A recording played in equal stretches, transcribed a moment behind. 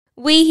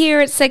We here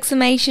at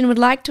Seximation would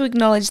like to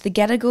acknowledge the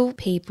Gadigal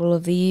people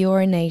of the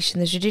Eora Nation,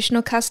 the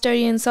traditional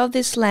custodians of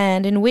this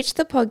land in which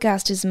the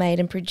podcast is made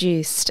and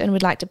produced, and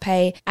would like to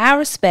pay our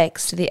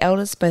respects to the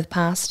elders both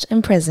past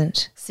and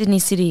present. Sydney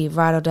City,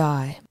 ride or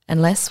die,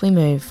 unless we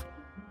move.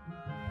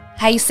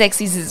 Hey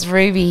sexies, it's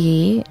Ruby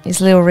here. It's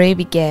little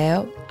Ruby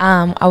girl.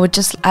 I would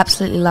just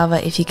absolutely love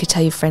it if you could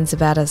tell your friends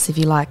about us if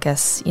you like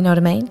us. You know what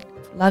I mean?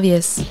 Love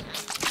yous.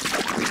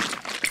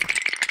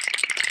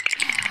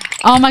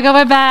 Oh my God,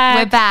 we're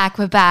back.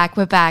 We're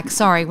back.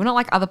 Sorry, we're not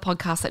like other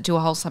podcasts that do a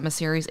whole summer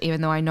series, even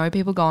though I know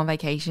people go on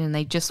vacation and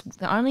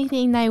the only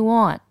thing they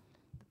want.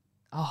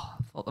 Oh,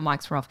 I thought the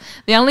mics were off.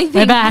 The only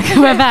thing. We're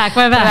back.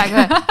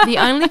 The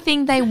only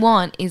thing they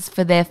want is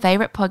for their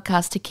favourite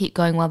podcast to keep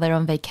going while they're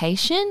on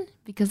vacation,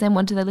 because then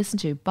what do they listen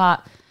to?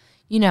 But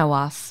you know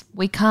us,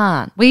 we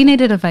can't. We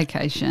needed a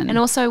vacation. And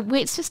also,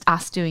 it's just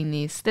us doing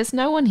this. There's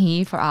no one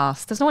here for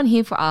us.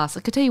 I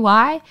could tell you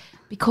why.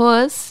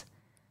 Because,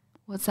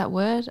 what's that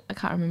word? I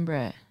can't remember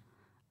it.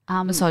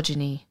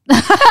 Misogyny. The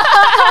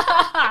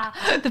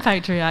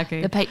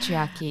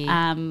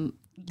patriarchy.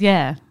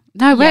 Yeah.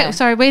 No,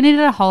 sorry, we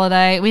needed a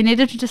holiday. We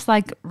needed to just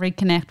like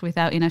reconnect with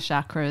our inner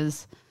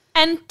chakras.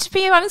 And to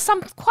be honest,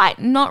 I'm quite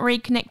not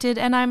reconnected,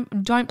 and I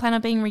don't plan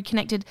on being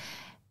reconnected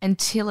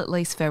until at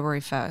least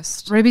February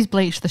 1st. Ruby's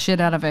bleached the shit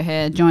out of her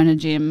hair, joined a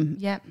gym.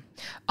 Yep.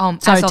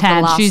 So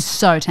tan. She's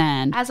so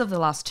tan. As of the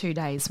last 2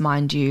 days,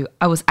 mind you,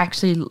 I was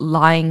actually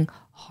lying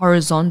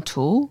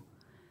horizontal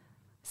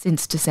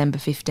since December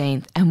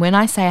 15th. And when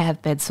I say I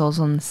have bed sores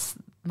on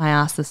my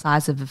ass the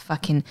size of a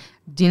fucking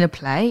dinner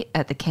plate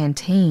at the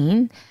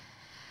canteen.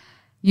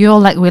 You're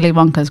like Willy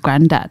Wonka's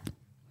granddad.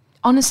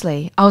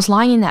 Honestly, I was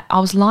lying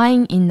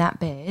in that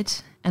bed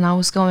and I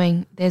was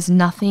going, there's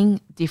nothing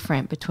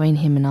different between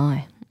him and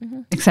I.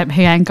 Mm-hmm. Except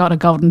he ain't got a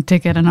golden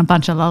ticket and a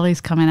bunch of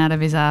lollies coming out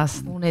of his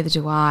ass. Well, neither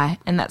do I.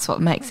 And that's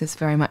what makes us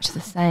very much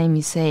the same,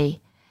 you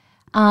see.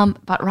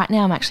 But right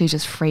now I'm actually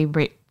just free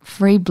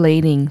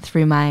bleeding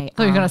through my... I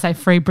thought you were going to say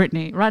free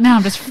Britney. Right now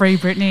I'm just free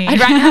Britney. Right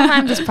now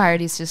I'm just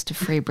priorities just to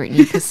free Britney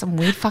because some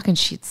weird fucking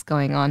shit's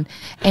going on.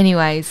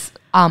 Anyways,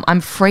 I'm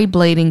free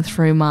bleeding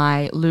through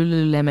my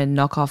Lululemon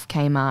knockoff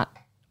Kmart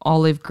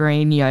olive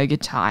green yoga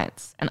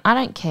tights. And I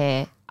don't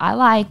care. I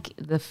like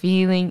the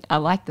feeling. I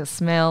like the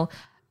smell.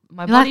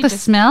 You like the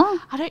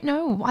smell? I don't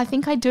know. I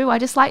think I do. I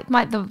just like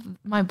my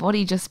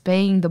body just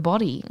being the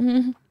body.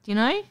 Do you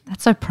know?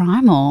 That's so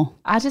primal.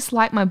 I just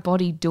like my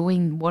body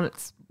doing what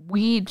it's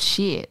weird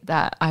shit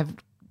that I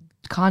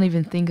can't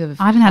even think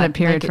of. I haven't had a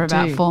period for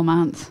about 4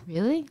 months.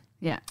 Really?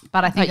 Yeah.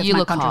 But I think it's you my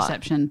look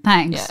contraception. Hot.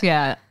 Thanks.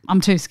 Yeah. I'm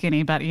too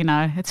skinny, but you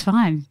know, it's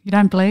fine. You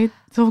don't bleed.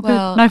 It's all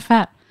good. No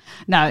fat.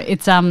 No,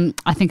 it's I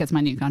think it's my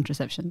new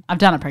contraception. I've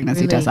done a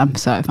pregnancy test. I'm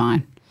so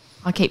fine.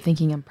 I keep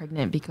thinking I'm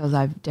pregnant because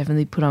I've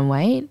definitely put on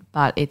weight,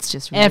 but it's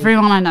just really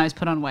everyone I know has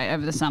put on weight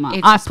over the summer.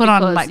 I've put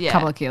on like a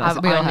couple of kilos.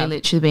 I've only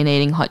literally been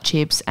eating hot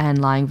chips and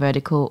lying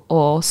vertical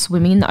or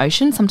swimming in the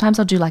ocean. Sometimes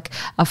I'll do like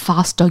a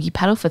fast doggy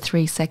paddle for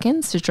 3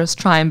 seconds to just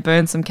try and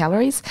burn some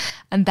calories,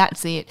 and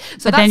that's it.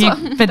 So then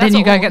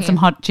you go get some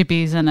hot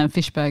chippies and a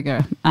fish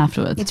burger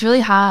afterwards. It's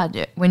really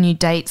hard when you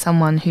date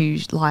someone who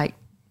like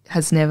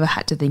has never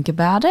had to think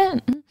about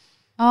it.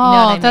 Oh, you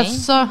know what I that's mean?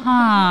 so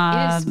hard.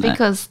 It is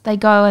because they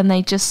go and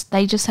they just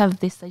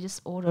have this. They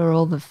just order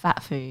all the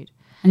fat food,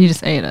 and you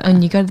just eat it.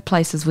 And you go to the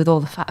places with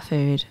all the fat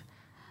food,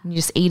 and you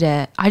just eat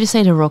it. I just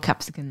eat a raw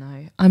capsicum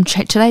though.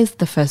 Today's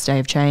the first day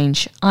of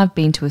change. I've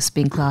been to a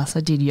spin class. I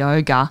did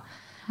yoga.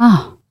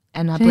 Oh,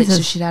 and I bleached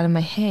the shit out of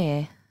my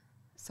hair.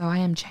 So I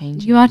am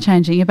changing. You are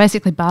changing. You're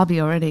basically Barbie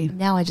already.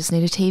 Now I just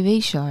need a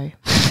TV show.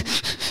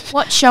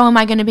 What show am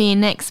I going to be in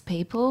next,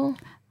 people?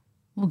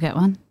 We'll get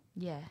one.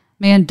 Yeah.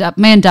 Me and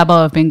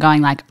Dubbo have been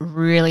going like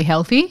really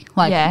healthy,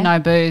 like no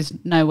booze,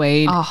 no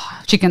weed,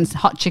 hot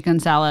chicken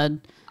salad,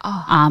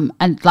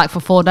 and like for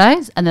 4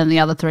 days, and then the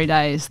other 3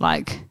 days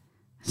like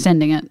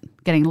sending it,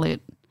 getting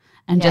lit,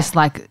 and just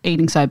like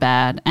eating so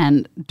bad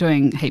and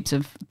doing heaps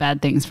of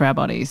bad things for our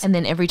bodies. And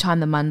then every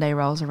time the Monday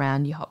rolls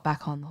around, you hop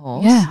back on the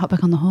horse. Yeah, hop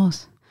back on the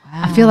horse.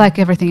 Wow. I feel like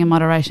everything in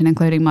moderation,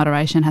 including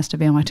moderation, has to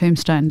be on my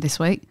tombstone this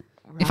week.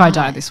 Right. If I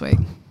die this week.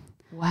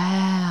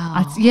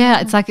 Wow.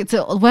 It's like it's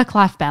a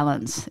work-life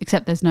balance,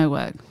 except there's no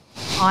work.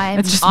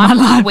 It's just my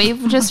life.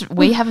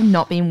 We have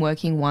not been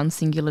working one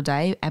singular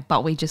day,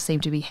 but we just seem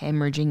to be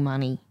hemorrhaging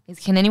money.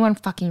 Can anyone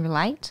fucking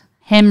relate?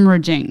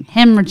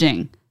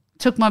 Hemorrhaging.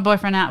 Took my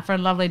boyfriend out for a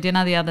lovely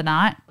dinner the other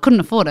night. Couldn't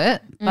afford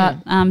it,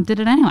 but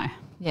did it anyway.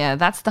 Yeah,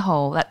 that's the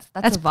whole. That's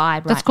a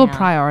vibe. That's called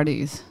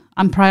priorities.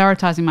 I'm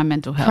prioritizing my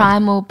mental health.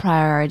 Primal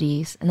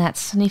priorities, and that's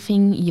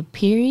sniffing your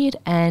period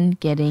and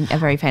getting a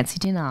very fancy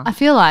dinner. I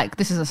feel like,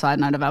 this is a side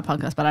note of our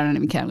podcast, but I don't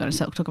even care. I'm going to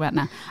talk about it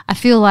now. I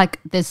feel like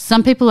there's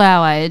some people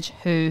our age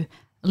who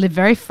live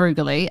very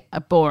frugally, are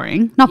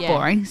boring,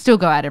 boring, still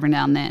go out every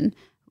now and then,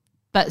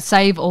 but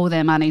save all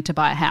their money to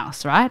buy a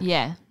house, right?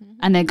 Yeah.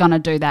 And they're going to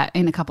do that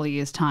in a couple of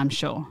years' time,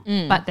 sure.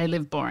 But they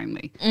live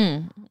boringly.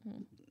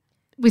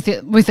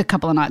 With a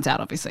couple of nights out,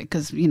 obviously,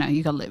 because, you know,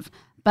 you got to live.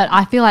 But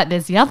I feel like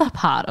there's the other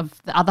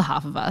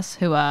half of us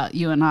who are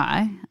you and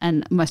I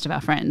and most of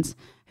our friends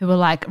who are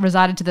like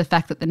resided to the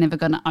fact that they're never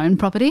going to own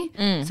property.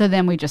 So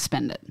then we just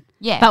spend it.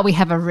 Yeah. But we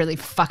have a really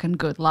fucking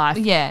good life.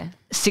 Yeah.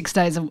 6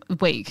 days a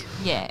week.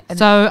 Yeah.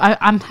 So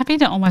I'm happy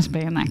to almost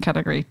be in that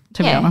category,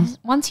 to be honest.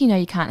 Once you know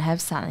you can't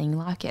have something,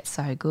 life gets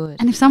so good.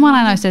 And if someone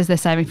I know says they're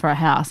saving for a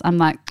house, I'm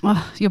like,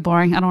 oh, you're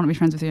boring. I don't want to be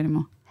friends with you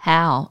anymore.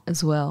 How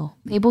as well?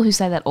 People who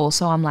say that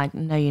also, I'm like,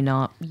 no, you're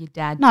not. Your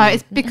dad. No,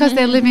 it's because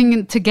they're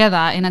living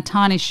together in a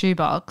tiny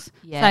shoebox,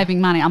 saving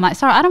money. I'm like,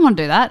 sorry, I don't want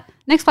to do that.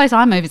 Next place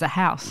I move is a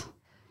house.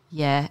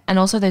 Yeah, and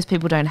also those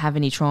people don't have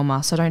any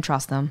trauma, so don't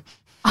trust them.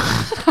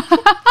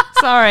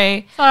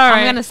 Sorry.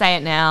 I'm going to say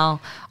it now.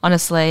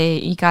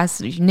 Honestly, you guys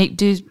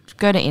do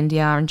go to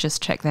India and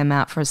just check them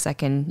out for a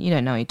second. You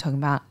don't know what you're talking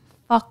about.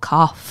 Fuck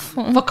off.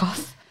 Fuck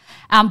off.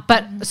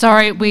 But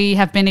sorry, we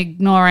have been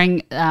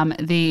ignoring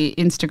the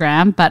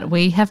Instagram, but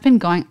we have been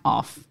going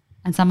off,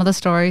 and some of the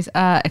stories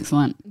are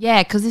excellent.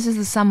 Yeah, because this is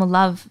the summer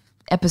love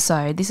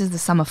episode. This is the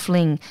summer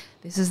fling.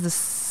 This is the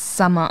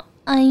summer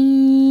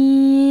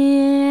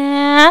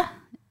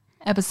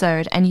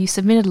episode, and you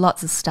submitted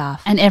lots of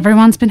stuff. And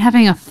everyone's been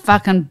having a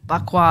fucking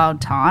buck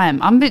wild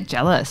time. I'm a bit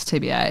jealous,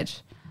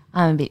 TBH.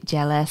 I'm a bit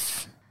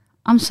jealous.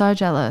 I'm so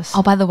jealous.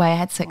 Oh, by the way, I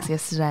had sex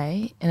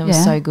yesterday, and it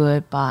was so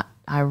good, but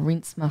I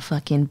rinsed my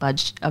fucking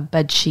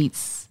bed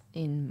sheets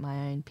in my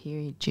own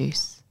period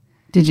juice.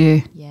 Did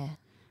you? Yeah.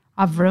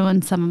 I've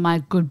ruined some of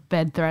my good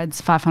bed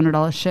threads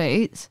 $500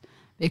 sheets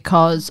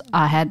because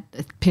I had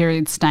a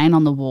period stain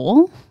on the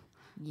wall.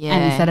 Yeah.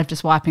 And instead of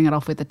just wiping it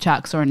off with a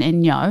Chucks or an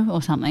Enyo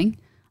or something,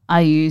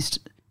 I used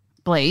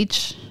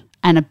bleach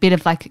and a bit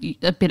of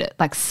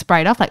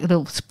sprayed off, like a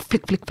little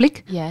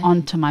flick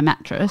onto my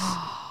mattress,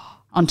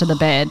 onto the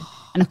bed.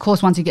 And, of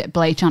course, once you get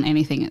bleach on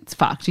anything, it's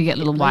fucked. You get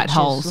little white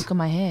holes. Look at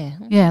my hair.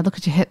 Yeah, look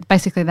at your hair.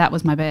 Basically, that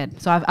was my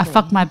bed. So I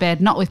fucked my bed,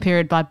 not with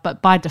period blood,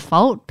 but by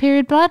default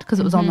period blood because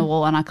it was on the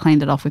wall and I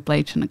cleaned it off with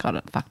bleach and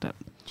fucked it.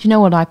 Do you know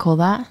what I call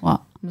that?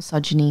 What?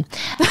 Misogyny.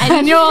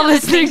 And you're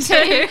listening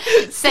to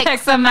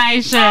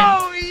Sexamation.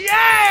 Oh,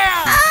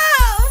 yeah!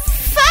 Oh,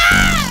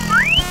 fuck!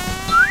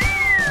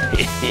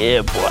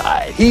 Yeah,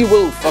 boy. He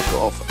will fuck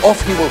off.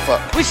 Off he will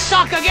fuck. We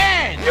suck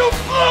again. You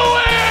blew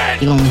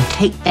it! You're gonna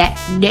take that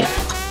dick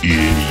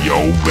in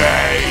your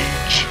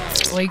badge.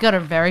 We got a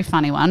very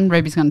funny one.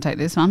 Ruby's going to take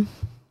this one.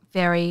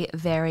 Very,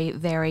 very,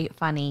 very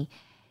funny.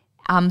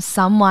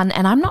 Someone,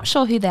 and I'm not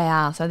sure who they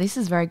are, so this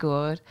is very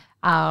good,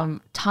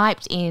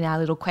 typed in our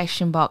little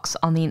question box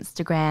on the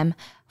Instagram,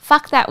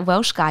 fuck that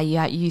Welsh guy you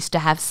used to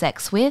have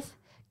sex with.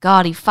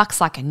 God, he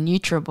fucks like a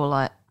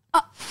NutriBullet.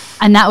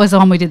 And that was the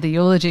one we did the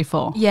eulogy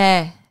for.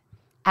 Yeah,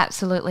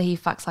 absolutely. He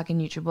fucks like a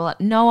NutriBullet.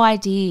 No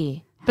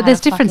idea. But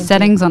there's different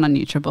settings on a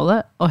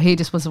NutriBullet, or he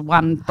just was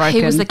one broken.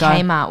 He was the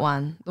Kmart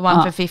one, the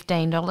one for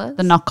 $15.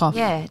 The knockoff.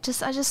 Yeah,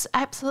 I just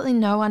absolutely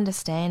no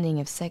understanding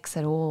of sex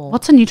at all.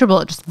 What's a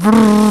NutriBullet? Just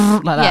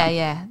like that.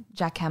 Yeah.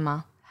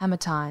 Jackhammer. Hammer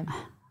time.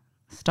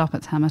 Stop,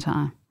 it's hammer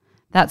time.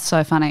 That's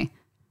so funny.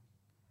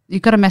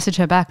 You've got to message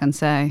her back and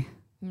say,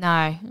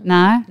 No.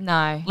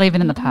 No? Leave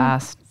it in the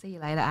past. See you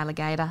later,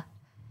 alligator.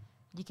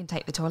 You can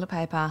take the toilet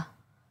paper.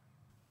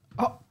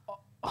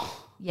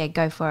 Yeah,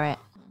 go for it.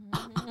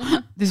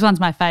 This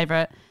one's my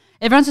favourite.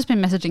 Everyone's just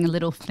been messaging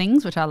little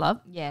things, which I love.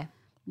 Yeah.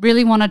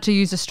 Really wanted to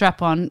use a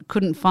strap-on,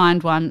 couldn't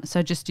find one,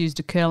 so just used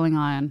a curling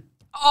iron.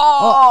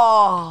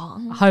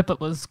 Oh. I hope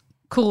it was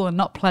cool and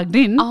not plugged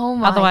in. Oh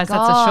my Otherwise, God.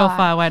 that's a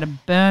surefire way to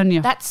burn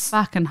your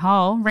fucking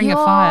hole, ring a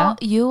fire.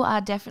 You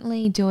are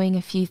definitely doing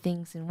a few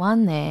things in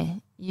one there.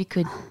 You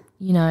could,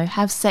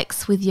 have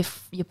sex with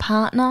your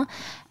partner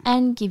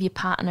and give your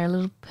partner a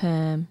little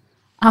perm.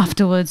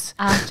 Afterwards.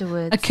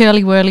 A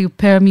curly whirly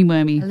permy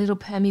wormy. A little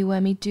permy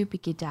wormy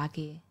doopicky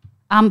doggy.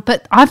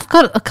 But I've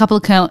got a couple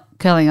of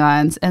curling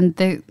irons, and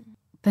they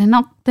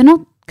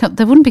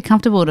wouldn't be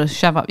comfortable to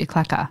shove up your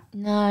clacker.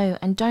 No,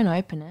 and don't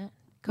open it.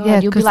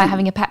 God, you'll be like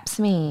having a pap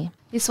smear.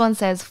 This one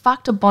says,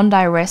 fucked a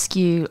Bondi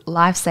Rescue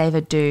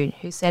lifesaver dude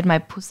who said my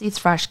pussy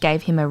thrush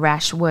gave him a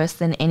rash worse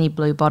than any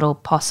blue bottle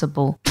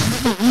possible.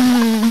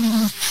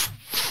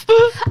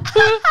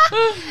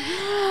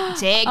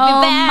 Take me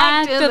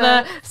back to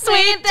the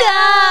sweet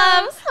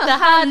times, the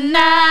hot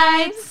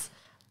nights.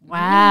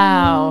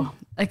 Wow.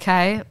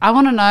 Okay. I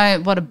want to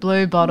know what a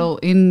blue bottle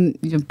in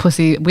your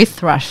pussy with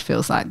thrush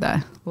feels like, though.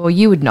 Well,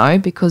 you would know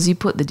because you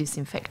put the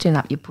disinfectant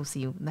up your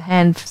pussy, the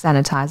hand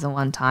sanitizer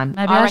one time.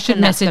 Maybe I should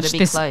message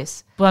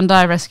this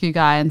Bondi Rescue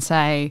guy and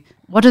say,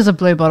 what does a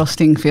blue bottle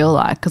sting feel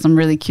like? Because I'm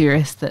really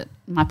curious that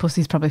my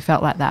pussy's probably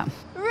felt like that.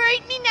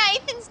 Root me,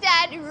 Nathan's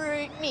dad,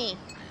 root me.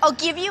 I'll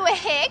give you a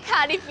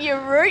haircut if you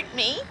root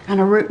me.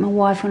 And I root my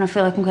wife when I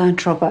feel like I'm going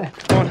tropo.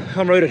 Come on,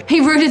 I'm rooted. He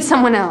rooted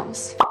someone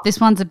else. This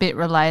one's a bit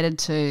related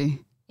to...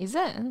 Is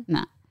it?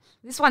 No.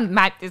 This one,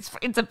 mate,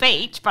 it's a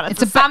beach, but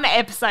it's a summer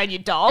episode, you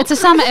dog. It's a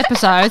summer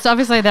episode, so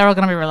obviously they're all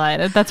going to be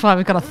related. That's why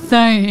we've got a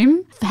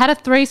theme. Had a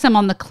threesome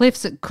on the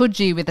cliffs at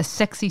Coogee with a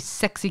sexy,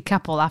 sexy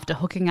couple after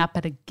hooking up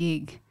at a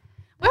gig.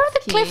 Where are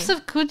the cliffs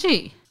of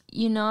Coogee?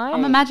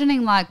 I'm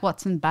imagining like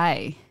Watson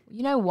Bay.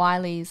 You know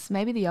Wiley's,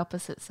 maybe the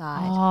opposite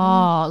side.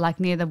 Oh,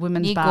 like near the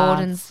women's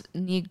baths.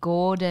 Near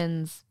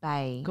Gordon's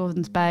Bay.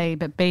 Gordon's Bay,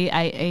 but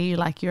BAE,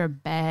 like you're a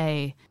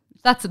bay.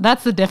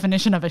 That's the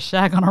definition of a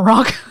shag on a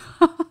rock.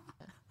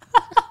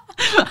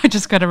 I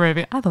just got a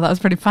Ruby. I thought that was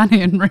pretty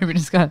funny, and Ruby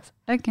just goes,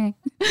 okay.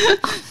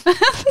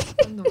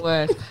 I'm the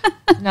worst.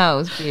 No, it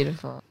was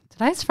beautiful.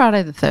 Today's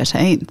Friday the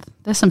 13th.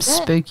 There's some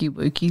spooky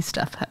wooky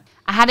stuff.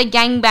 I had a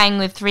gangbang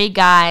with 3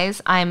 guys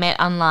I met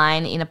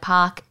online in a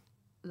park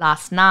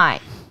last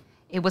night.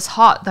 It was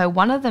hot, though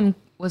one of them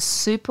was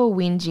super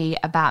whingy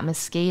about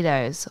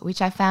mosquitoes,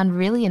 which I found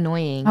really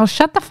annoying. Oh,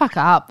 shut the fuck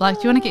up. Like,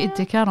 do you want to get your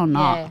dick out or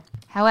not? Yeah.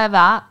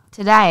 However,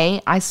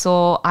 today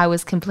I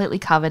was completely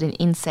covered in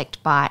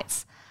insect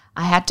bites.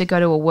 I had to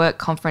go to a work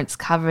conference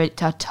covered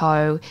to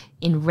toe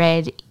in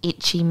red,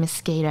 itchy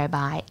mosquito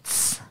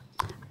bites.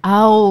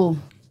 Oh,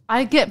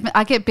 I get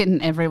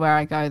bitten everywhere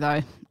I go,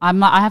 though.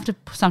 I have to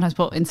sometimes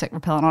put insect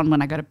repellent on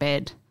when I go to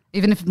bed,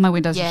 even if my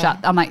windows are shut.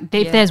 I'm like,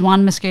 if there's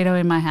one mosquito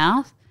in my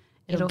house,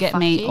 it'll get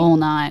me all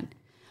night.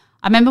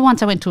 I remember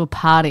once I went to a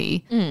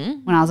party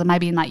when I was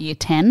maybe in like year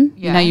 10.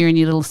 You know, you're in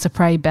your little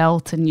spray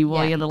belt and you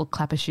wore your little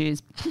clapper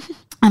shoes.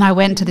 And I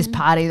went to this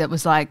party that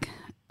was like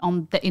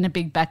in a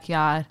big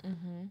backyard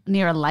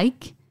near a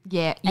lake.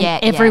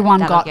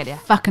 Everyone got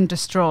fucking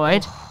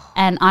destroyed.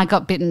 And I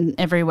got bitten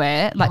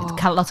everywhere, like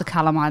lots of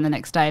calamine the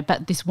next day.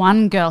 But this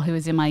one girl who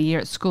was in my year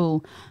at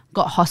school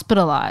got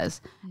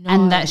hospitalised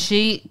and that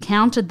she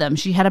counted them.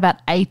 She had about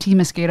 80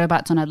 mosquito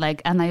bites on her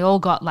leg and they all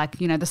got like,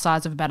 you know, the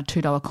size of about a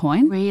 $2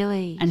 coin.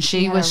 Really? And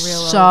she was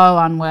so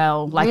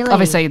unwell. Like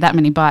obviously that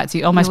many bites,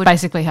 you almost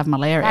basically have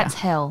malaria. That's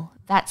hell.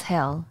 That's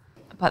hell.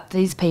 But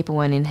these people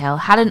weren't in hell.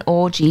 Had an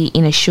orgy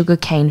in a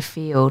sugarcane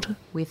field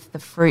with the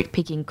fruit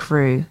picking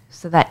crew.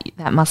 So that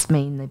must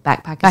mean the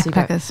backpackers.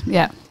 Backpackers,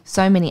 yeah.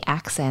 So many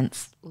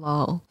accents.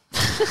 Lol.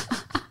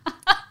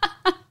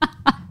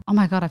 Oh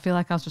my God, I feel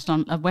like I was just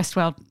on a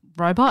Westworld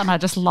robot and I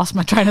just lost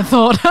my train of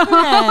thought.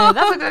 Yeah,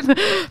 that's a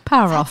good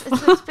power off.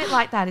 It's a bit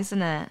like that,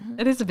 isn't it?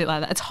 It is a bit like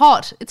that. It's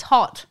hot. It's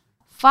hot.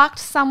 Fucked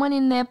someone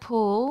in their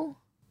pool,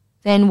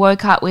 then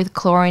woke up with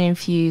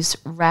chlorine-infused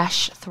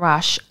rash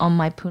thrush on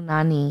my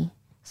punani.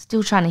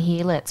 Still trying to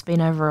heal it. It's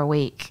been over a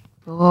week.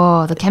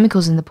 Oh, the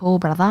chemicals in the pool,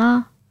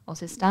 brother or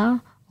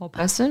sister or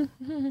person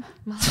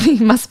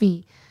must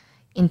be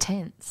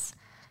intense.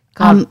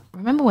 God,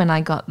 remember when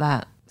I got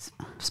that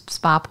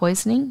spa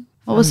poisoning?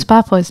 What was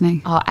spa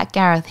poisoning? Oh, at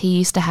Gareth, he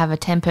used to have a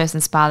 10-person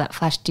spa that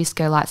flashed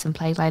disco lights and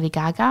played Lady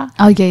Gaga.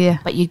 Oh, yeah.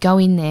 But you'd go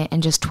in there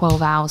and just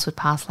 12 hours would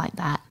pass like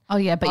that. Oh,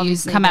 yeah, but you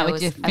come out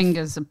with your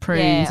fingers of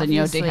prunes and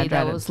you're dehydrated.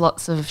 There was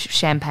lots of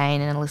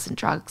champagne and illicit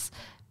drugs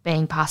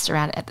being passed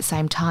around at the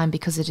same time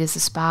because it is a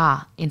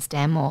spa in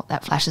Stanmore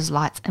that flashes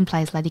lights and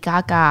plays Lady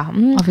Gaga.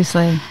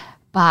 Obviously.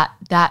 But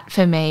that,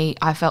 for me,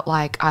 I felt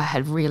like I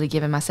had really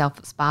given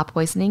myself spa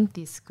poisoning.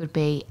 This could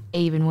be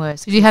even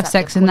worse. Did you have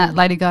sex in that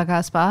Lady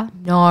Gaga spa?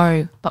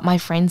 No, but my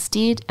friends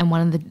did, and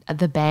one of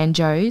the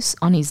banjos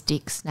on his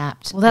dick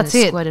snapped. Well, that's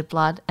it. Squirted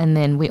blood, and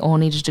then we all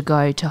needed to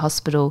go to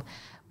hospital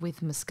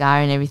with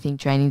mascara and everything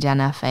draining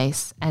down our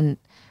face, and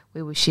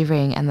we were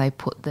shivering, and they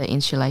put the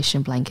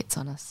insulation blankets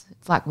on us.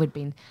 It's like we'd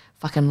been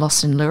fucking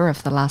lost in Lura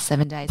for the last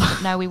 7 days.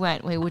 But no, we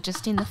weren't. We were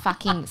just in the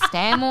fucking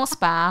Stanmore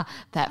spa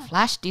that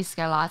flashed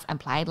disco lights and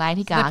played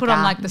Lady Gaga. They put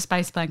on like the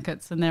space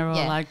blankets and they're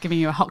all like giving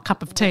you a hot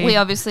cup of tea.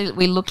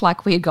 We looked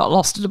like we had got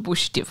lost in a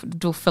bush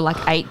for like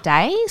 8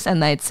 days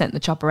and they'd sent the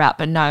chopper out.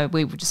 But no,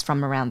 we were just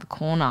from around the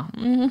corner.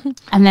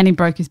 And then he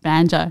broke his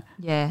banjo.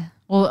 Yeah.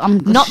 Well, I'm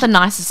not the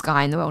nicest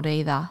guy in the world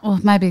either. Well,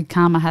 maybe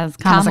karma has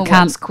Karma a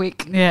cunt. works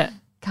quick. Yeah.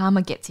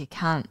 Karma gets your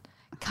cunt.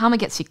 Karma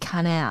gets your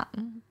cunt out.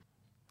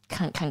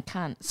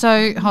 Cunt.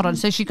 So, hold on.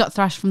 So she got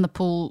thrush from the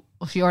pool,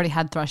 or she already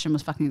had thrush and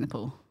was fucking in the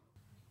pool?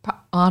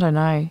 I don't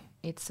know.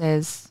 It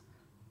says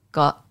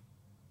got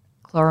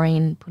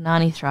chlorine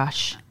punani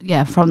thrush.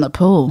 Yeah, from the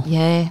pool.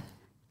 Yeah.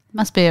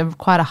 Must be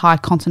quite a high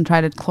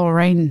concentrated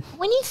chlorine.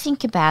 When you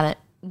think about it,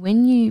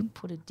 when you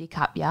put a dick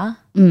up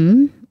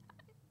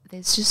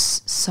there's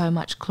just so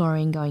much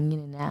chlorine going in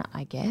and out,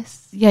 I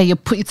guess. Yeah,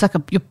 it's like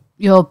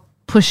you're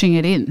pushing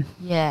it in.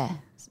 Yeah.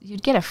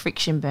 You'd get a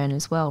friction burn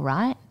as well,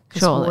 right?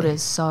 Because Surely.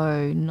 water's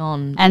so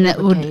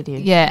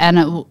non-lubricated. And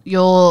it would,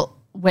 your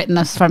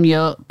wetness from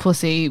your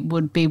pussy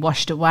would be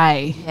washed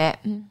away. Yeah.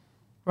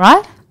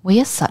 Right?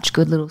 We are such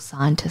good little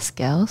scientists,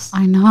 girls.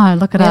 I know.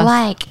 Look at We're us.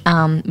 like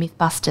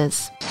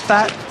Mythbusters.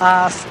 Fat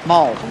ass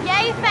mole.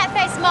 Yeah, you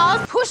fat-faced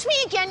mole. Push me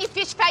again, you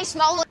fish-faced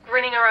mole.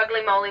 Grinning her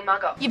ugly moly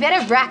mugger. You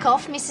better rack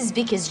off, Mrs.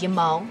 Vickers, you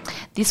mole.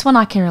 This one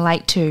I can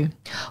relate to.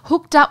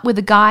 Hooked up with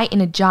a guy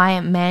in a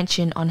giant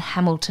mansion on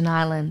Hamilton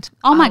Island.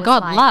 Oh my I was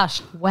God, like,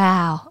 lush.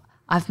 Wow,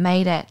 I've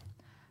made it. ...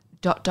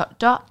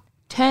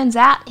 Turns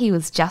out he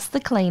was just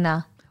the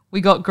cleaner. We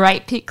got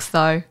great pics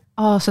though.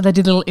 Oh, so they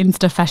did a little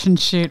Insta fashion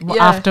shoot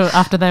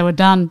after they were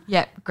done.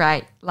 Yep,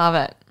 great. Love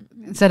it.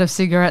 Instead of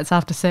cigarettes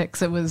after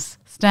sex, it was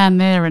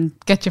stand there and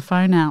get your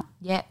phone out.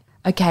 Yep.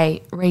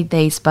 Okay, read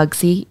these,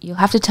 Bugsy. You'll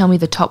have to tell me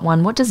the top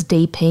one. What does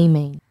DP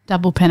mean?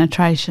 Double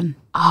penetration.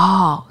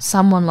 Oh,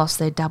 someone lost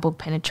their double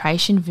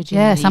penetration virginity.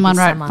 Yeah, someone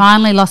wrote,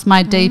 finally lost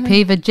my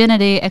DP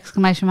virginity,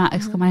 exclamation mark,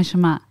 exclamation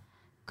mark.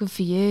 Good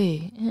for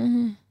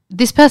you.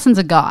 This person's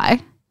a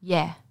guy.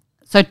 Yeah.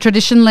 So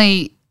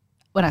traditionally,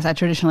 when I say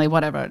traditionally,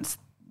 whatever, it's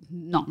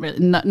not really,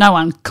 no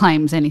one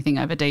claims anything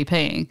over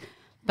DPing.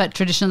 But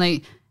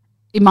traditionally,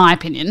 in my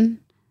opinion,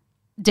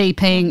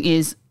 DPing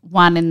is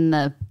one in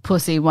the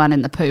pussy, one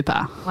in the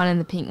pooper. One in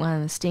the pink, one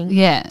in the stink.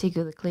 Yeah.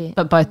 Tickle the clear.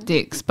 But both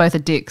are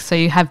dicks. So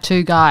you have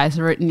two guys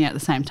rooting you at the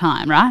same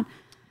time, right?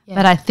 Yeah.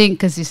 But I think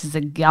because this is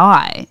a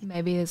guy,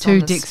 maybe there's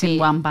two dicks in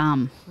one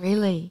bum.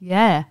 Really?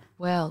 Yeah.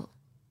 Well,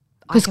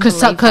 because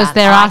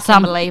there are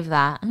some believe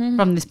that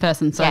from this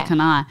person, so can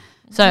I.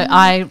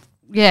 So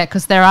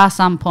because there are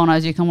some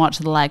pornos you can watch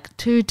that are like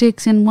two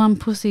dicks in one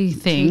pussy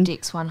thing. Two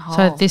dicks, one hole.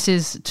 So this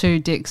is two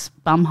dicks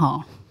bum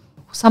hole.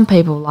 Some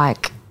people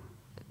like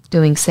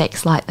doing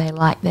sex like they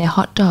like their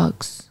hot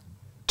dogs.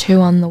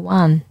 Two on the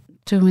one.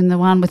 Two in the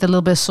one with a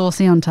little bit of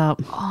saucy on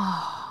top.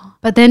 Oh.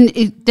 But then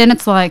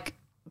it's like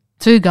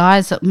two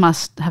guys that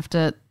must have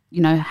to,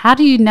 how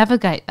do you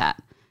navigate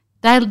that?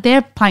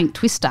 They're playing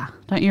Twister,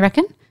 don't you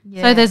reckon?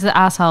 Yeah. So there's the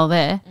asshole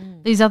there.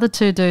 These other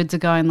two dudes are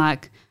going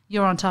like,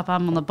 you're on top,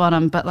 I'm on the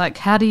bottom. But like,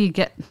 how do you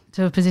get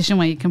to a position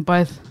where you can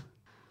both?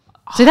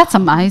 See, that's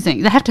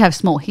amazing. They have to have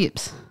small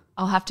hips.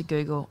 I'll have to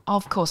Google. Oh,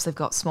 of course they've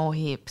got small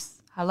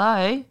hips.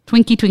 Hello?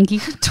 Twinkie.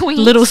 Twink.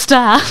 Little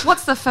star.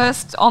 What's the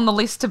first on the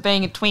list to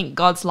being a twink?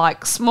 God's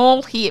like,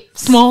 small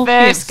hips. Small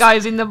First hips.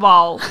 goes in the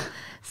bowl.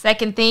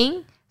 Second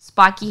thing,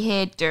 spiky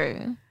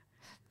hairdo.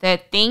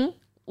 Third thing,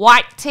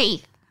 white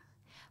teeth.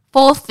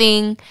 Fourth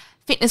thing,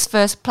 Fitness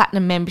First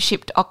Platinum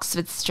membership to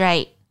Oxford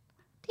Straight.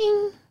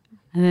 Ding.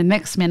 And then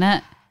next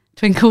minute,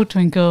 twinkle,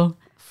 twinkle,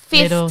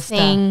 little Fifth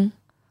thing,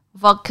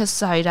 vodka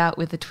soda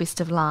with a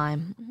twist of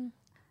lime.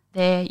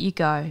 There you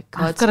go.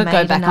 I've got to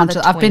go back onto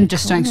it. I've been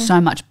just doing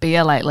so much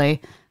beer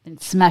lately and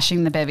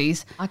smashing the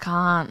bevies. I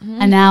can't.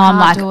 And now I'm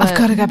like, I've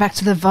got to go back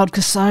to the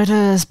vodka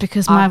sodas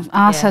because my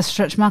ass has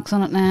stretch marks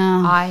on it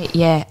now.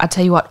 I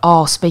tell you what.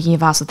 Oh, speaking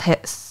of ass with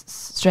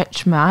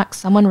stretch marks,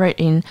 someone wrote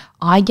in,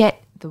 I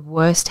get the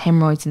worst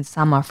hemorrhoids in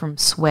summer from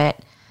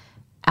sweat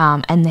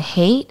and the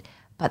heat,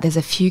 but there's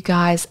a few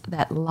guys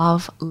that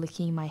love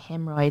licking my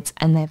hemorrhoids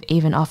and they've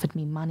even offered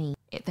me money.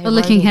 For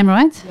licking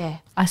hemorrhoids? Yeah.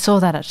 I saw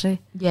that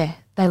actually. Yeah.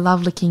 They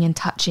love licking and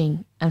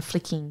touching and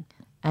flicking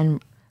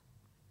and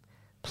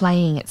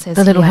playing. It says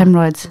the little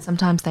hemorrhoids.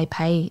 Sometimes they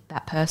pay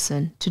that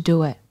person to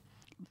do it.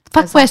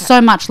 Fuck, we're so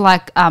much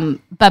like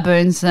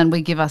baboons than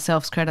we give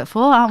ourselves credit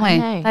for, aren't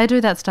we? They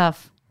do that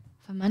stuff.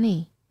 For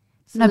money.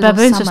 No,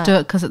 baboons just do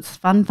it because it's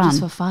fun.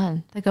 Just for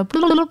fun. They go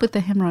with the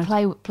hemorrhoid.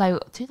 Play.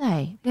 Do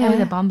they? Play with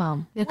their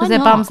bum. Yeah, because their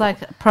bum's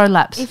like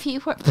prolapse. If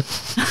you were,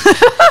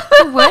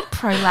 the word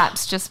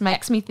prolapse just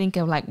makes me think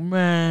of like.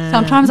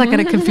 Sometimes I get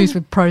it confused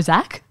with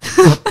Prozac.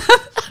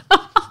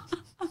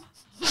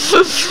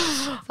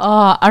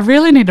 Oh, I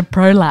really need a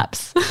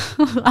prolapse.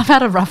 I've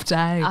had a rough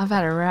day.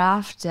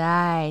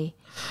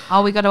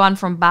 Oh, we got one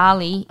from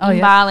Bali. In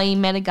Bali,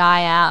 met a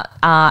guy out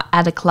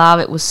at a club.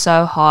 It was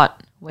so hot.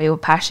 We were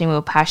pashing.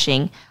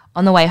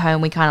 On the way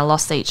home, we kind of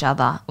lost each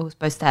other. We were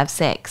supposed to have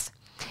sex.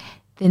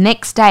 The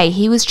next day,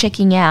 he was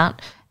checking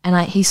out, and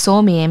he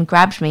saw me and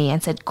grabbed me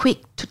and said,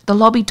 quick, the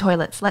lobby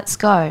toilets, let's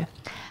go.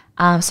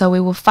 So we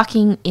were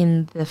fucking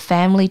in the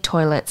family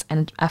toilets,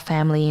 and a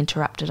family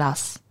interrupted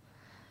us,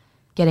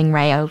 getting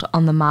railed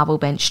on the marble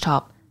bench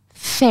top.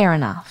 Fair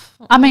enough.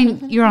 I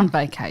mean, you're on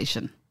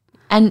vacation.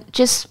 And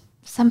just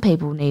some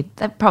people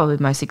that's probably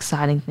the most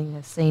exciting thing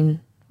they've seen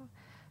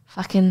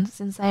fucking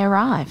since they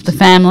arrived. The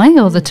family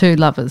or the two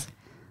lovers?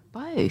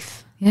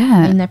 Both. Yeah.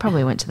 I mean, they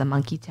probably went to the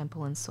monkey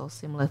temple and saw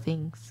similar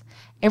things.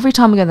 Every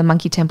time we go to the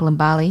monkey temple in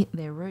Bali,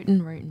 they're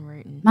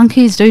rooting.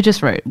 Monkeys do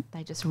just root.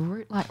 They just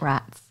root like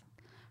rats.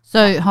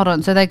 So, hold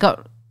on. So they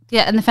got,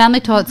 and the family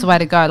toilet's the way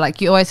to go.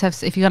 Like you always have,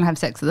 if you're going to have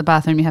sex at the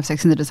bathroom, you have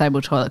sex in the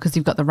disabled toilet because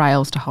you've got the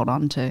rails to hold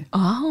on to.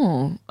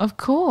 Oh, of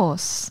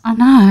course. I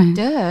know.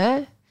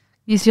 Duh.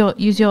 Use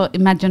your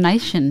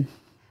imagination.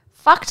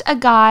 Fucked a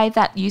guy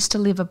that used to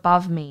live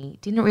above me.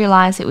 Didn't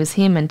realise it was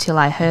him until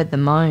I heard the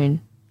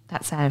moan.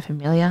 That sounded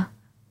familiar.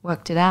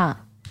 Worked it out.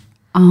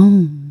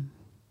 Oh.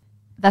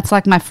 That's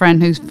like my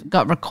friend who's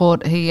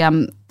got he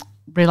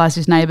realised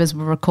his neighbours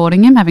were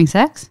recording him having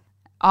sex.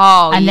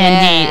 Oh, and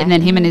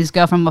then him and his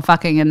girlfriend were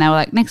fucking and they were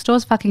like, next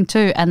door's fucking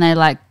too. And they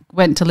like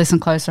went to listen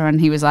closer and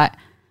he was like,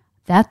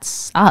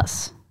 that's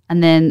us.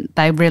 And then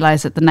they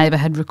realised that the neighbour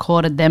had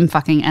recorded them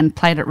fucking and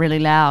played it really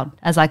loud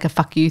as like a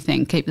fuck you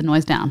thing, keep the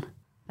noise down.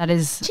 That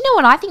is. Do you know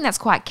what? I think that's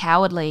quite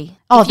cowardly.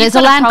 Oh, there's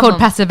a land called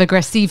passive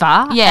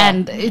aggressiva. Yeah.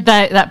 And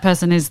that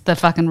person is the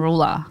fucking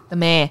ruler. The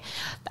mayor.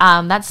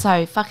 That's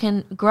so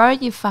fucking grow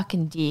your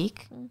fucking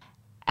dick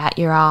out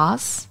your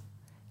ass,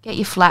 get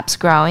your flaps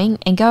growing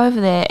and go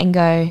over there and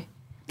go,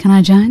 can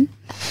I join?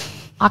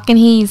 I can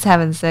hear you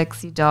having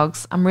sex, you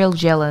dogs. I'm real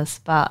jealous,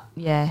 but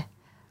yeah,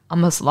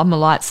 I'm a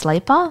light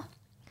sleeper.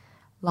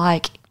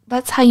 Like,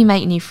 that's how you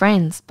make new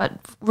friends. But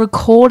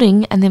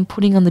recording and then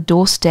putting on the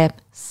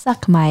doorstep,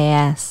 suck my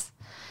ass.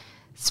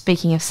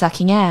 Speaking of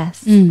sucking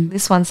ass,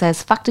 this one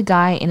says, fucked a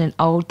guy in an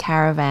old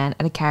caravan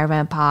at a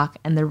caravan park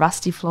and the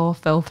rusty floor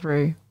fell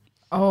through.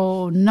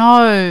 Oh,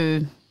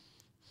 no.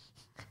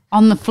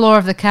 On the floor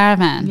of the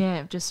caravan?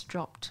 Yeah, it just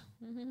dropped.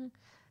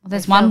 Well,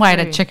 there's one way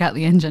to check out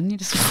the engine. You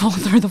just fall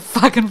through the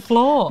fucking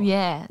floor.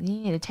 Yeah, you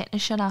need a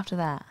tetanus shot after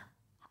that.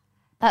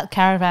 That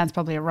caravan's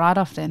probably a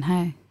write-off then,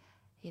 hey?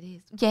 It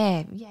is.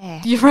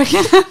 Yeah. You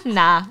reckon?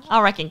 Nah,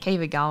 I reckon keep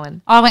it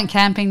going. I went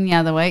camping the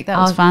other week. That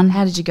was fun.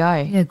 How did you go?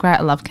 Yeah, great.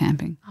 I love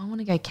camping. I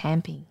want to go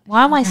camping.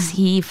 Why am I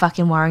here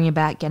fucking worrying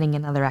about getting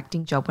another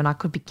acting job when I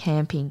could be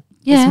camping?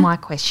 Yeah. Is my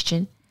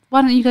question.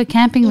 Why don't you go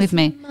camping with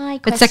me? my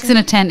But Sex in question.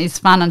 a Tent is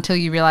fun until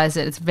you realise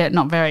that it's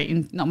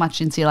not much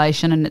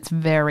insulation and it's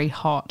very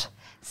hot.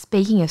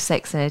 Speaking of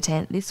Sex in a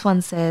Tent, this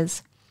one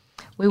says,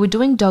 we were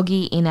doing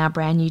doggy in our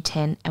brand new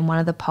tent and one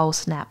of the poles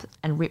snapped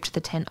and ripped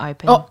the tent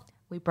open. Oh.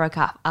 We broke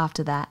up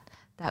after that.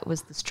 That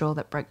was the straw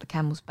that broke the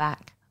camel's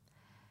back.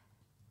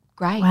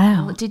 Great.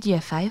 Wow. Well, it did you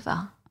a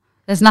favour.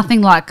 There's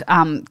nothing like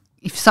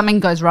if something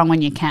goes wrong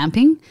when you're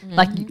camping,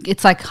 like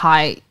it's like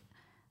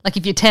like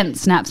if your tent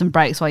snaps and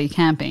breaks while you're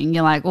camping,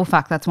 you're like, oh,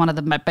 fuck, that's one of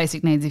the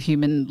basic needs of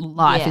human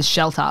life is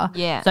shelter.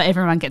 Yeah. So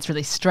everyone gets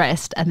really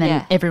stressed and then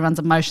Yeah. everyone's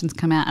emotions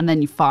come out and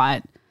then you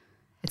fight.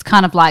 It's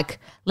kind of like,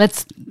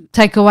 let's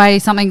take away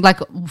something like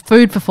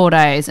food for 4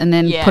 days and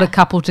then Yeah. put a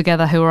couple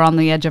together who are on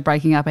the edge of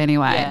breaking up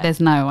anyway. Yeah. There's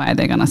no way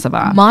they're going to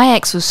survive. My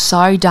ex was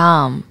so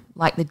dumb,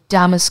 like the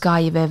dumbest guy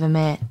you've ever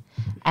met.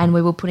 And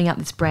we were putting up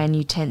this brand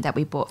new tent that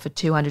we bought for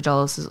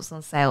 $200. It was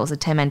on sale. It was a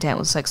 10-man tent. It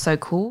was like so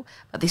cool.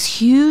 But this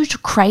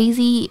huge,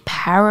 crazy,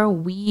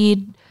 weird,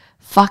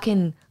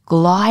 fucking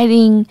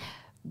gliding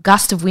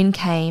gust of wind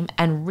came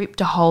and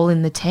ripped a hole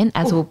in the tent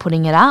as we were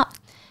putting it up.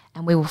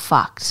 And we were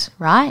fucked,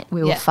 right?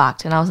 We were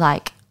fucked. And I was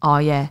like, oh,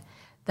 yeah,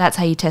 that's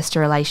how you test a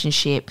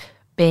relationship.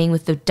 Being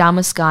with the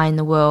dumbest guy in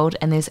the world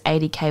and there's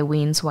 80K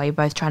winds while you're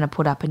both trying to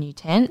put up a new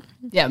tent.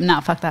 Yeah, no,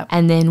 fuck that.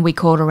 And then we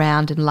called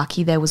around and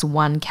lucky there was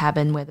one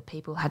cabin where the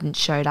people hadn't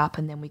showed up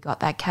and then we got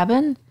that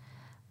cabin.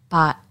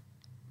 But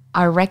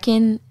I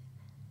reckon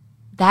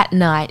that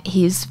night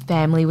his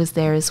family was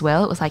there as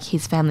well. It was like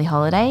his family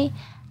holiday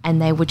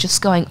and they were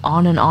just going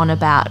on and on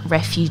about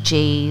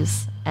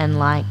refugees and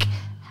like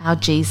how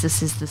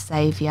Jesus is the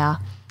saviour.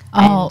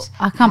 Oh, and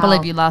I can't believe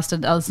how- you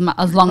lasted as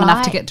long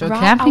enough to get to a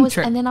camping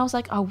trip. And then I was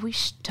like, I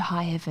wish to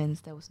high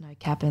heavens there was no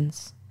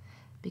cabins.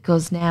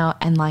 Because now,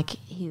 and like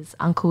his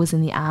uncle was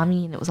in the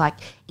army and it was like,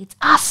 it's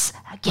us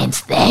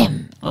against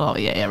them. Oh,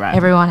 yeah, right.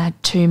 Everyone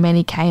had too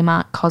many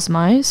Kmart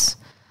Cosmos.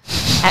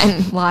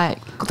 And like,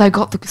 they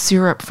got the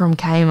syrup from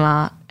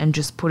Kmart and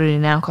just put it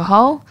in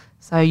alcohol.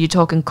 So you're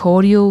talking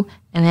cordial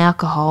and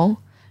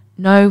alcohol.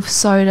 No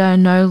soda,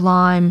 no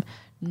lime,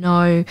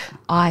 no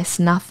ice,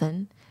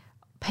 nothing.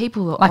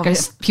 People are Like a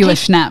pure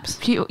schnapps.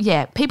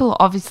 people are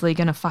obviously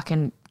going to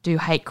fucking do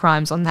hate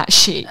crimes on that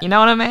shit. You know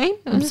what I mean?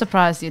 I'm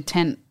surprised your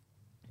tent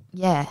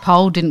Yeah.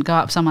 pole didn't go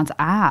up someone's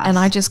ass. And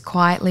I just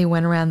quietly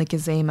went around the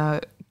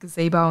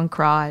gazebo and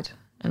cried.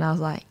 And I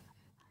was like,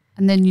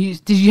 And then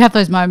did you have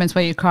those moments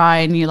where you cry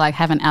and you like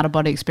have an out of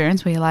body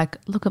experience where you're like,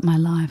 look at my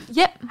life.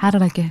 yep. How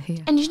did I get here?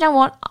 And you know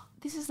what?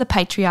 This is the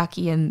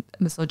patriarchy and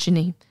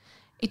misogyny.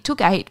 It took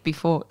eight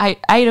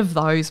of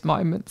those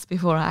moments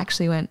before I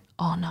actually went,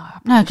 oh no.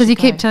 No, because you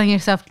keep telling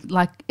yourself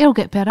like, it'll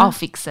get better. I'll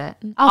fix it.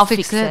 I'll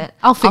fix it.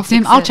 I'll fix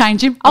him. I'll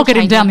change him. I'll get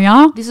him change down the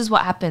aisle. This is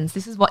what happens.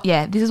 This is what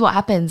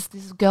happens.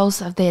 This is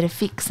girls are there to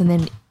fix and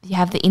then you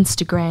have the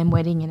Instagram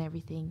wedding and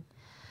everything.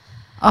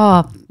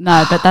 Oh,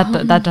 no, but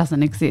that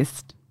doesn't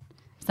exist.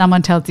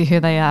 Someone tells you who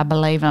they are,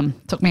 believe them.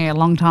 Took me a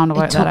long time to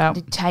work that out.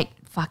 It take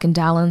fucking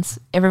Dallins.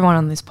 Everyone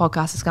on this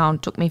podcast is going,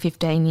 took me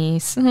 15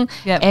 years.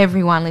 Yep.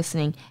 Everyone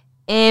listening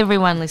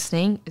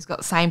has got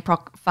the same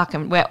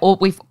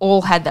we've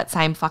all had that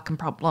same fucking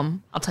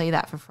problem. I'll tell you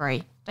that for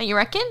free. Don't you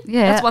reckon?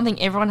 Yeah. That's one thing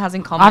everyone has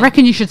in common. I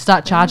reckon you should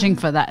start charging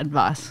for that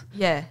advice.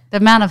 Yeah. The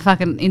amount of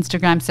fucking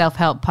Instagram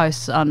self-help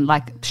posts on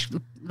like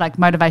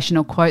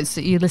motivational quotes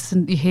that you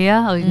hear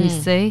or you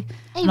see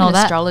Even and all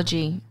that.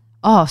 astrology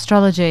Oh,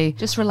 astrology.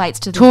 just relates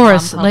to this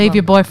Taurus, one leave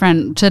your problem.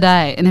 boyfriend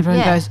today. And everyone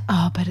Yeah. goes,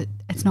 oh, but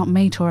it's not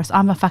me, Taurus.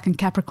 I'm a fucking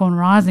Capricorn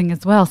rising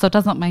as well. So it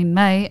doesn't mean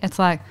me. It's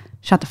like,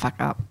 shut the fuck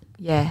up.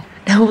 Yeah.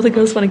 Now all the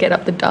girls want to get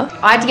up the duff.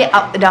 I had to get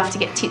up the duff to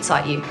get tits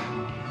like you.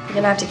 You're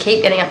going to have to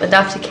keep getting up the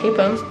duff to keep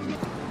them.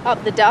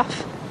 Up the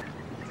duff?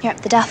 You're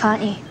up the duff,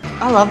 aren't you?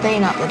 I love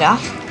being up the duff.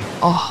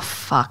 Oh,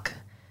 fuck.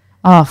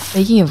 Oh,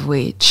 Speaking of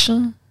which,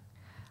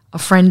 a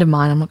friend of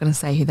mine, I'm not going to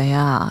say who they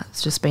are,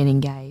 has just been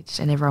engaged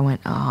and everyone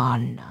went, oh,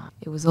 no.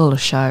 It was all a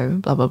show,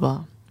 blah, blah,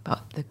 blah.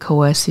 But the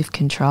coercive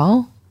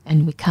control,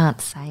 and we can't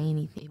say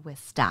anything. We're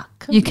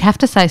stuck. you have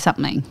to say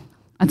something.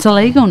 It's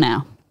illegal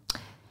now.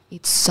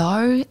 It's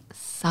so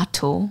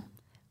subtle,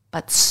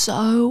 but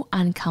so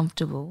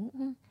uncomfortable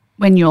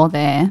When you're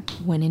there.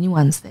 when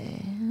anyone's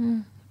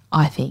there,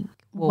 I think.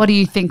 Well, What do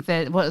you think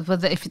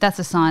if that's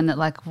a sign that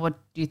like, what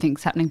do you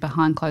think's happening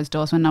behind closed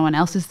doors when no one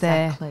else is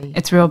there? Exactly.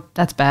 It's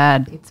that's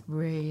bad. It's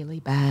really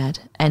bad,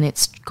 and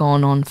it's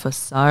gone on for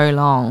so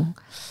long,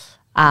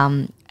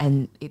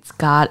 and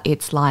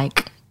it's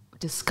like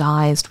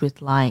disguised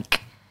with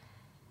like,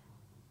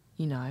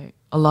 you know,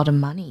 a lot of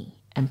money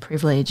and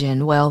privilege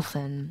and wealth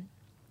and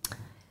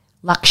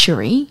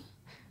luxury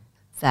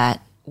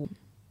that,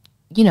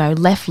 you know,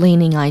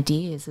 left-leaning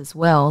ideas as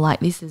well. Like,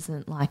 this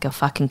isn't like a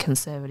fucking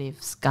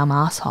conservative scum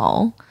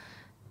asshole.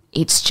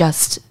 It's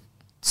just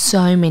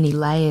so many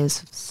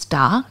layers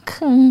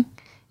stuck and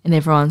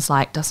everyone's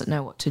like doesn't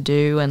know what to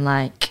do, and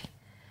like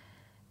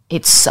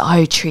it's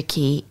so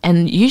tricky.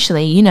 And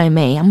usually, you know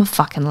me, I'm a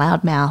fucking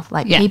loudmouth.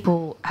 Like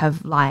people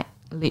have like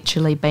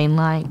literally been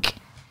like,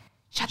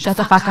 shut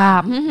the fuck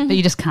up. But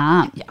you just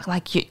can't. Yeah,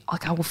 like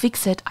I will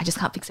fix it. I just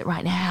can't fix it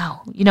right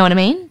now. You know what I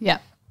mean? Yeah.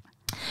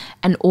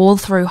 And all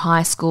through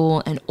high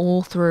school and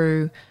all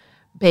through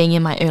being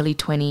in my early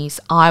 20s,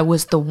 I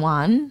was the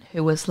one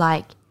who was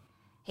like,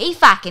 he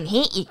fucking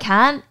hit you,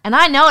 cunt. And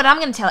I know it. I'm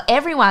going to tell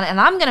everyone and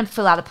I'm going to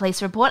fill out a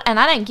police report and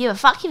I don't give a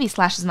fuck if he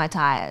slashes my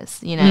tyres,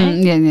 you know?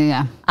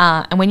 Yeah.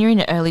 And when you're in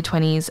your early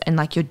 20s and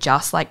like you're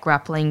just like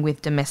grappling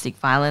with domestic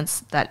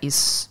violence that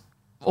is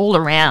all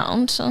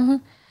around,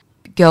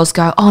 girls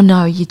go, oh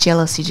no, you're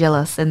jealous.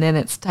 And then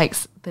it's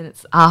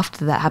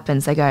after that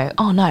happens, they go,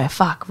 oh no,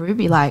 fuck,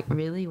 Ruby like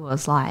really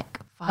was like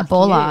a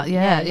baller. You.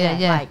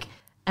 Yeah. Like,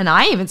 and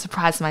I even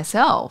surprised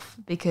myself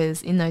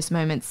because in those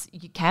moments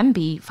you can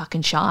be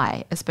fucking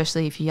shy,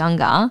 especially if you're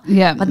younger.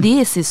 Yeah. But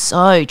this is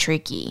so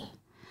tricky.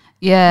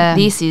 Yeah.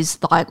 This is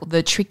like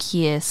the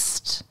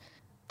trickiest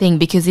thing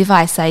because if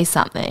I say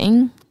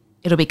something,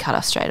 it'll be cut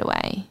off straight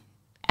away.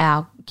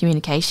 Our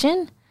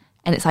communication,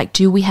 and it's like,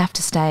 do we have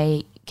to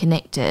stay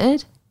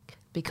connected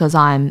because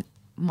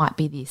might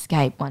be the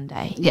escape one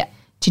day? Yeah.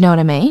 Do you know what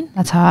I mean?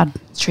 That's hard.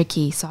 It's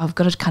tricky. So I've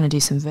got to kind of do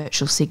some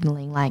virtual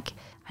signaling. Like,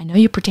 I know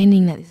you're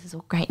pretending that this is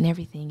all great and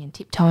everything and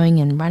tiptoeing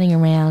and running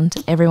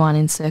around everyone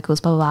in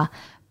circles, blah, blah, blah.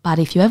 But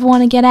if you ever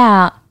want to get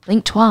out,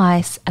 blink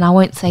twice and I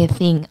won't say a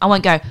thing. I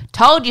won't go,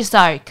 told you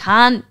so,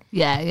 cunt.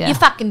 Yeah. You're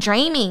fucking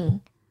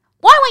dreaming.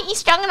 Why weren't you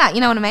strong enough?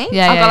 You know what I mean?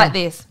 Yeah, I'll yeah, go yeah. like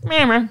this.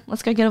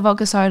 Let's go get a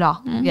vodka soda.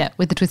 Yeah,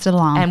 with the twisted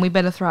arm. And we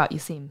better throw out your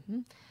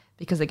SIM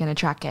because they're going to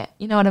track it.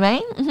 You know what I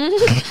mean?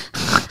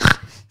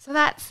 So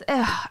that's,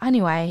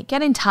 anyway,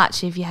 get in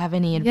touch if you have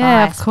any advice.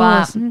 Yeah, of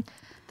course. But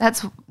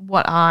that's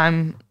what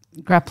I'm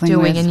grappling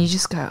doing. with. And you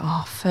just go,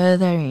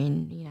 further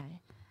in, you know.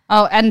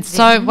 Oh, and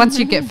so once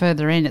you get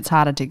further in, it's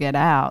harder to get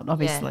out,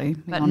 obviously.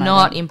 Yeah, but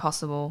not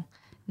impossible.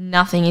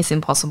 Nothing is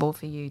impossible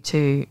for you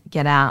to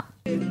get out.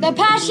 The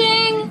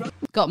Pashing!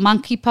 Got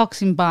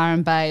monkeypox in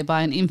Byron Bay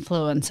by an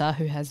influencer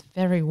who has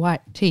very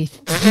white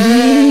teeth.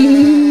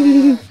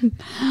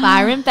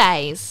 Byron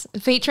Bays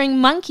featuring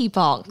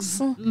monkeypox.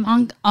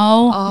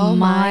 Oh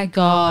my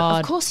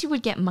God. Of course you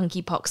would get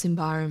monkeypox in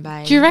Byron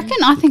Bay. Do you reckon?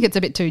 I think it's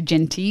a bit too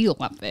genteel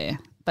up there.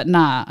 But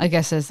nah, I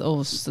guess there's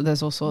all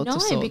sorts of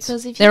sorts. No,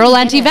 because if they're all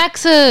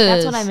anti-vaxxers.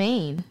 That's what I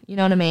mean. You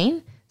know what I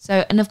mean?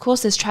 So, and of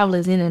course there's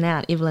travellers in and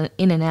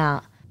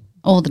out.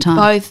 All the time.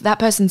 Both. That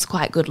person's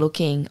quite good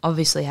looking,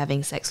 obviously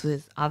having sex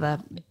with other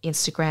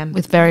Instagram.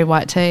 With very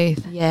white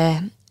teeth.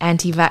 Yeah.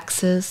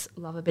 Anti-vaxxers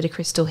love a bit of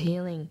crystal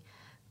healing.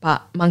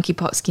 But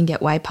monkeypox can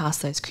get way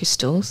past those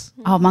crystals.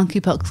 Oh,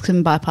 monkeypox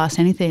can bypass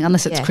anything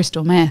unless it's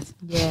crystal meth.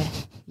 Yeah.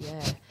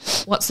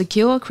 What's the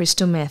cure?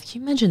 Crystal meth.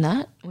 Can you imagine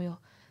that?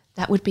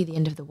 That would be the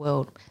end of the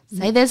world.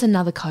 Say there's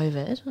another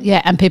COVID.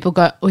 Yeah, and people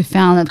go, we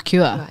found a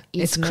cure. Right,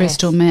 it's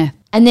crystal meth.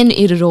 And then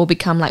it'd all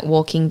become like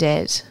Walking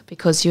Dead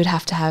because you'd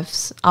have to have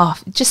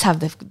just have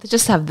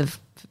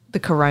the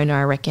corona,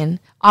 I reckon.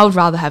 I would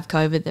rather have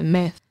COVID than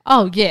meth.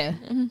 Oh yeah.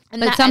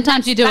 But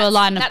sometimes you do a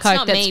line of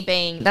coke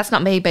that's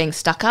not me being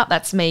stuck up.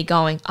 That's me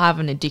going, I have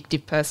an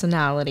addictive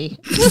personality.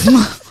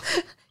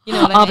 You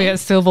know what I mean? I'll be at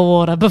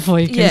Silverwater before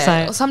you can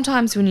say it.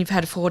 Sometimes when you've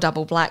had 4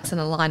 double blacks and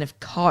a line of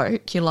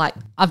coke, you're like,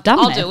 I'll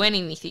do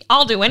anything.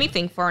 I'll do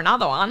anything for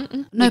another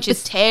one, which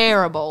is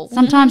terrible.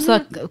 Sometimes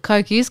the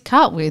coke is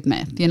cut with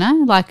meth, you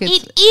know? Like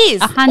it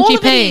is. 100p. All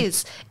of it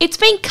is. It's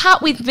been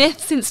cut with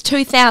meth since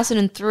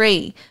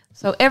 2003.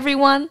 So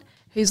everyone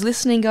who's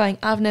listening going,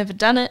 I've never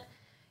done it,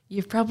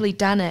 you've probably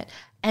done it.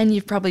 And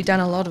you've probably done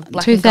a lot of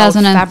black and gold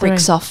fabric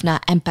softener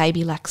and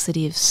baby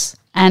laxatives.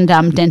 And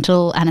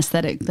dental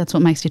anaesthetic. That's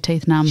what makes your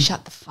teeth numb.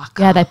 Shut the fuck up.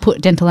 Yeah, they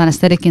put dental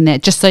anaesthetic in there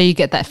just so you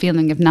get that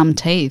feeling of numb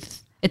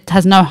teeth. It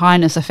has no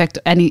highness effect.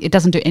 It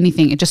doesn't do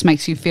anything. It just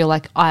makes you feel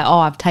like,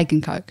 I've taken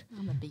coke.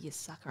 I'm the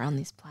biggest sucker on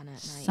this planet,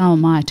 mate. So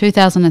am I.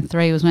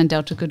 2003 was when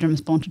Delta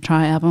Goodrum's Born to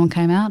Try album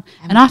came out.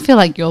 And I feel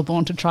like you're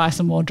born to try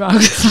some more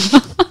drugs.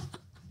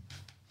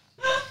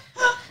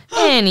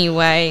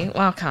 Anyway,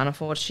 I can't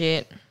afford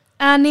shit.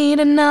 I need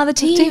another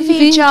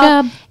TV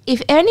job.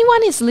 If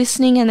anyone is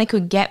listening and they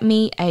could get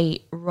me a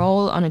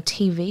role on a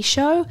TV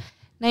show,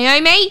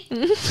 Naomi.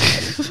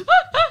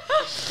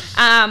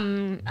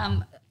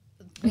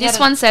 This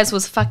one says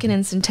was fucking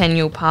in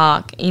Centennial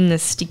Park in the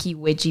sticky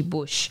wedgie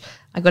bush.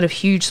 I got a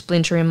huge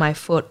splinter in my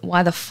foot.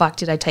 Why the fuck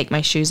did I take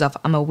my shoes off?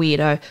 I'm a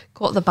weirdo.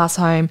 Caught the bus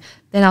home.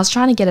 Then I was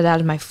trying to get it out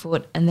of my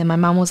foot. And then my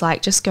mum was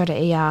like, just go to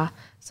ER.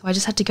 So I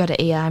just had to go to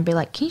ER and be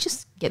like, can you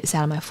just get this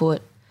out of my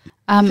foot?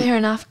 Fair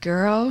enough,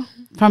 girl.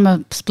 From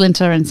a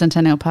splinter in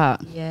Centennial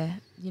Park. Yeah.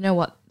 You know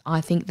what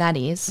I think that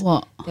is.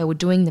 What? They were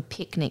doing the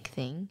picnic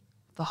thing,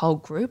 the whole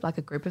group, like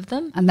a group of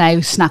them. And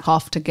they snuck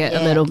off to get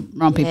a little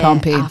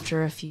rompy-pompy.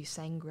 After a few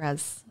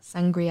sangrias.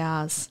 After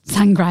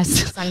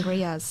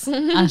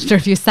a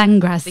few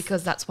sangras.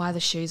 Because that's why the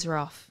shoes are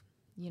off.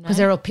 Because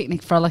they're all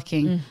picnic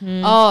frolicking.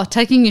 Oh,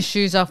 taking your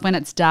shoes off when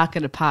it's dark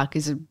at a park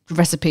is a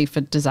recipe for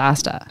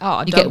disaster.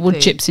 Oh, you get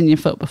wood chips in your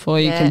foot before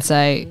you can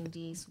say,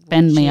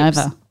 bend me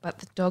over. But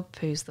the dog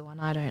poo's the one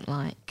I don't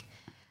like.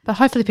 But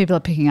hopefully people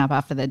are picking up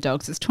after their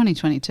dogs. It's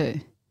 2022.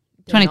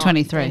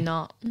 2023.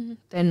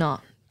 They're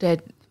not. They're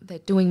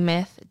doing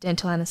meth,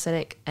 dental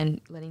anaesthetic,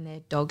 and letting their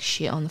dog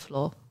shit on the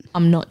floor.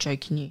 I'm not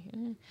joking you.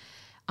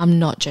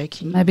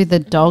 Maybe the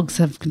dogs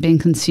have been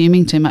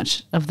consuming too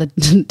much of the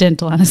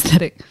dental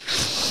anaesthetic.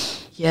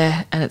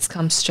 Yeah, and it's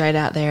come straight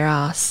out their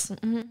ass.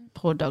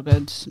 Poor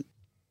doggards.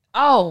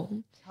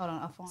 Oh. Hold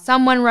on,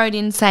 someone wrote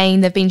in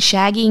saying they've been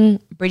shagging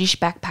British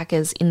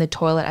backpackers in the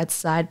toilet at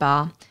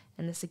Sidebar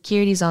and the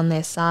security's on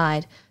their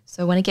side.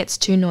 So when it gets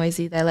too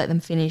noisy, they let them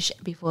finish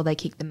before they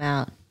kick them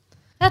out.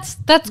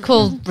 That's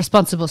called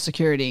responsible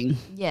security.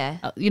 Yeah.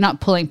 You're not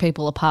pulling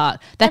people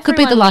apart. That could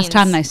be the last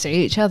time they see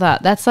each other.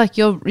 That's like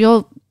you're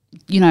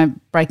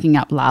breaking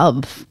up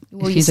love.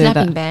 Well, you're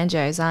snapping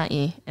banjos, aren't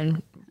you?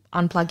 And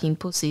unplugging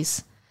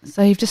pussies.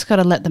 So you've just got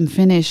to let them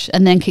finish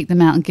and then kick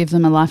them out and give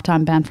them a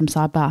lifetime ban from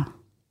Sidebar.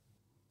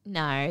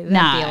 No, they'll be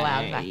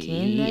allowed back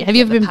in. Have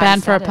you ever been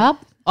banned for a pub?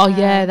 Oh,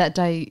 yeah, that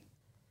day.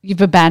 You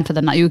were banned for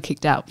the night. You were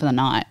kicked out for the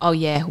night. Oh,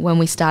 yeah. When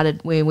we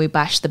started, we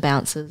bashed the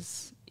bouncers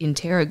in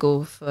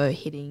Terrigal for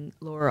hitting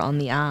Laura on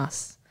the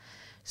ass.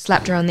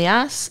 Slapped her on the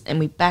ass and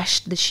we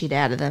bashed the shit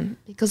out of them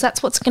because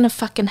that's what's going to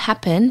fucking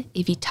happen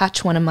if you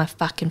touch one of my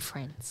fucking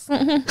friends.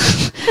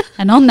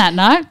 And on that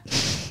note,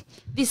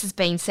 this has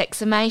been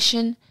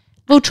Seximation.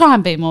 We'll try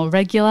and be more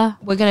regular.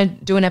 We're going to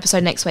do an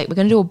episode next week. We're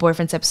going to do a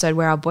boyfriends episode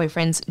where our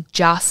boyfriends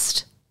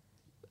just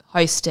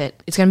host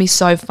it. It's going to be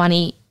so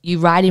funny. You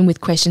write in with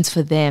questions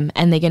for them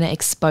and they're going to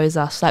expose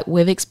us like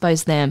we've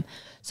exposed them.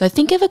 So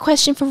think of a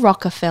question for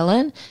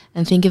Rockefeller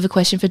and think of a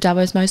question for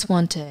Dubbo's Most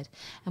Wanted.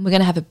 And we're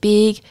going to have a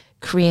big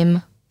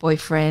crim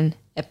boyfriend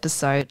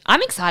episode.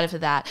 I'm excited for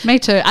that. Me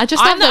too.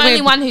 I'm the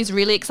only one who's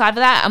really excited for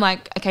that. I'm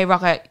like, okay,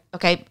 Rocco,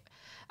 okay,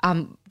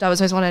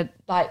 Dubbo's Most Wanted,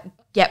 like,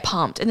 get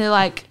pumped. And they're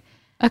like,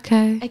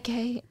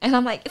 okay. And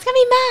I'm like, it's going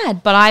to be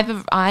mad.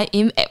 But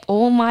in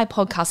all my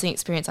podcasting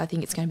experience, I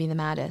think it's going to be the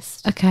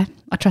maddest. Okay.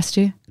 I trust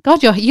you.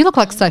 God, you look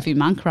like Sophie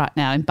Monk right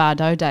now in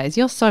Bardot days.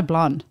 You're so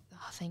blonde.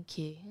 Oh, thank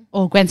you.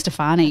 Or Gwen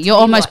Stefani. You're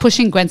almost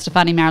pushing Gwen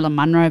Stefani, Marilyn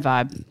Monroe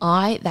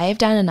vibe. They've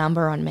done a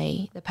number on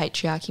me, the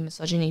patriarchy,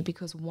 misogyny,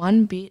 because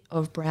one bit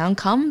of brown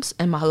comes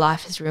and my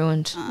life is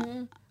ruined.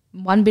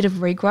 One bit of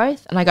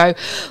regrowth and I go,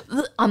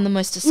 I'm the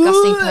most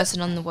disgusting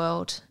person in the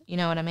world. You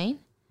know what I mean?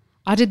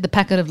 I did the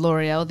packet of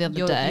L'Oreal the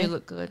other day. You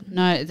look good.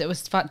 No, it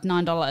was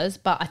 $9,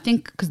 but I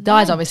think because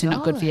dye's obviously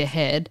not good for your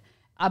head,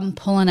 I'm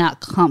pulling out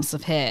clumps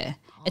of hair.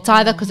 It's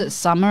either because it's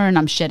summer and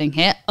I'm shedding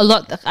hair.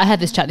 I had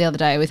this chat the other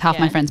day with half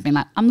my friends being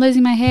like, I'm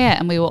losing my hair.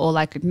 And we were all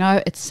like,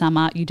 no, it's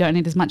summer. You don't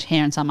need as much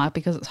hair in summer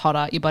because it's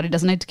hotter. Your body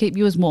doesn't need to keep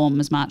you as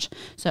warm as much.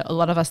 So a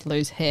lot of us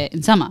lose hair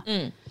in summer.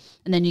 And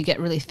then you get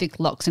really thick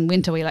locks in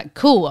winter where you're like,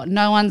 cool,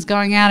 no one's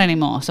going out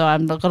anymore. So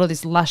I've got all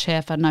this lush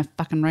hair for no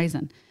fucking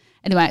reason.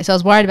 Anyway, so I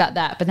was worried about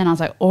that. But then I was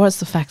like, it's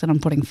the fact that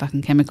I'm putting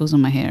fucking chemicals on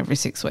my hair every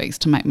 6 weeks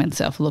to make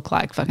myself look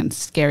like fucking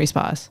Scary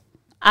Spice.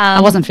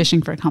 I wasn't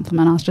fishing for a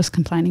compliment. I was just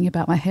complaining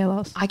about my hair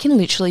loss. I can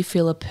literally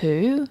feel a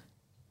poo.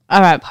 All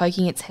right.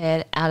 Poking its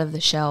head out of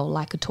the shell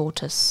like a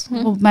tortoise.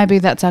 Well, maybe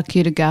that's our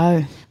cue to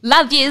go.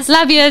 Love yous.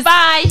 Love yous.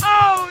 Bye.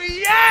 Oh,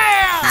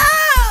 yeah!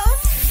 Oh,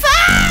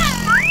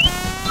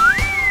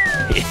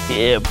 fuck!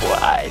 Yeah,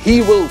 boy.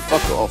 He will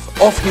fuck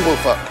off. Off he will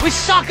fuck. We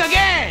suck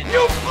again!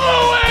 You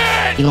blew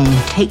it! You're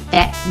gonna take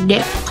that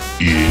nip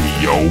In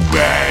your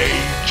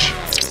bag.